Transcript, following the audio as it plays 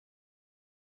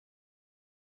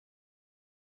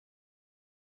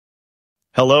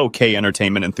Hello,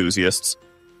 K-entertainment enthusiasts.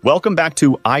 Welcome back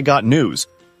to I Got News,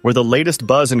 where the latest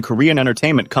buzz in Korean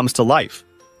entertainment comes to life.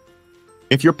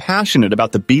 If you're passionate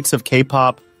about the beats of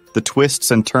K-pop, the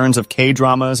twists and turns of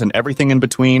K-dramas, and everything in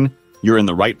between, you're in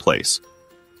the right place.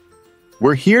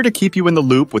 We're here to keep you in the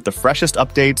loop with the freshest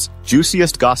updates,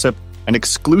 juiciest gossip, and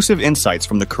exclusive insights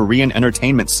from the Korean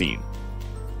entertainment scene.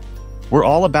 We're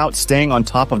all about staying on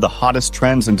top of the hottest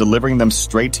trends and delivering them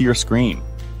straight to your screen.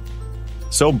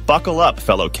 So buckle up,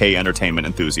 fellow K-entertainment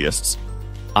enthusiasts.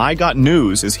 I Got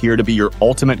News is here to be your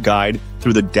ultimate guide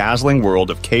through the dazzling world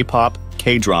of K-pop,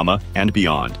 K-drama, and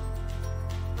beyond.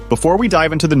 Before we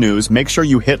dive into the news, make sure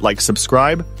you hit like,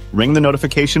 subscribe, ring the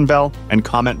notification bell, and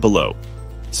comment below.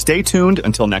 Stay tuned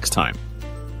until next time.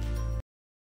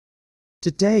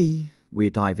 Today, we're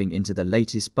diving into the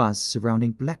latest buzz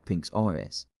surrounding BLACKPINK's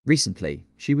RS. Recently,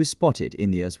 she was spotted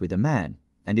in the US with a man,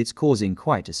 and it's causing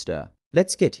quite a stir.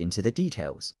 Let's get into the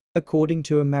details. According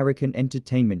to American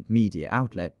entertainment media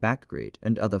outlet Backgrid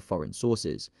and other foreign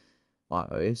sources,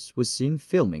 RS was seen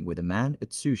filming with a man at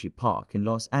Sushi Park in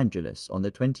Los Angeles on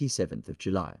the 27th of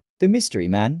July. The mystery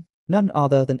man, none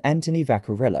other than Anthony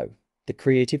Vaccarello, the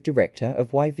creative director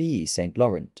of YVE Saint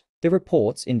Laurent. The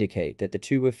reports indicate that the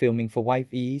two were filming for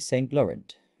YVE Saint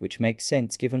Laurent, which makes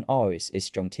sense given RS's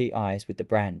strong ties with the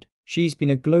brand. She's been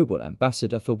a global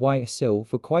ambassador for YSL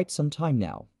for quite some time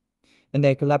now, and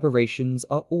their collaborations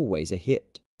are always a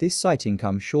hit. This sighting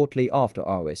comes shortly after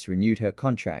RS renewed her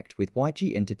contract with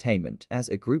YG Entertainment as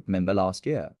a group member last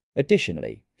year.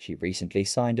 Additionally, she recently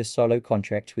signed a solo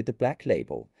contract with the Black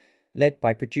label, led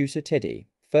by producer Teddy,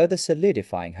 further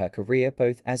solidifying her career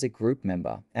both as a group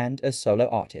member and a solo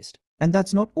artist. And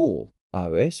that's not all.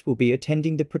 RS will be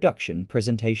attending the production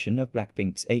presentation of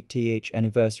BLACKPINK's 80th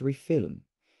anniversary film,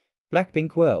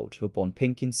 BLACKPINK World were Born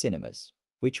Pink in cinemas,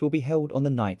 which will be held on the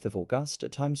 9th of August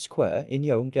at Times Square in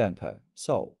Yeongjangpo,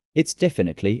 Seoul. It's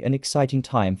definitely an exciting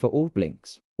time for all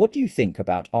Blinks. What do you think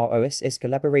about ROS's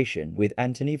collaboration with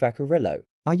Anthony Vaccarello?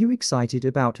 Are you excited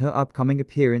about her upcoming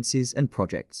appearances and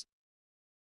projects?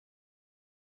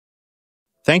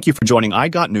 Thank you for joining I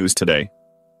Got News today.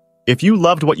 If you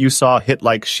loved what you saw, hit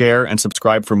like, share, and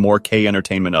subscribe for more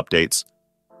K-entertainment updates.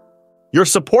 Your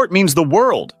support means the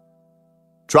world!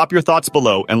 Drop your thoughts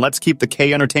below and let's keep the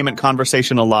K-entertainment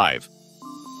conversation alive.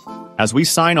 As we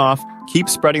sign off, keep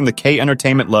spreading the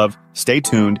K-entertainment love, stay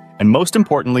tuned, and most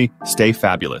importantly, stay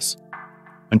fabulous.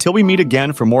 Until we meet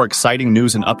again for more exciting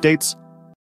news and updates,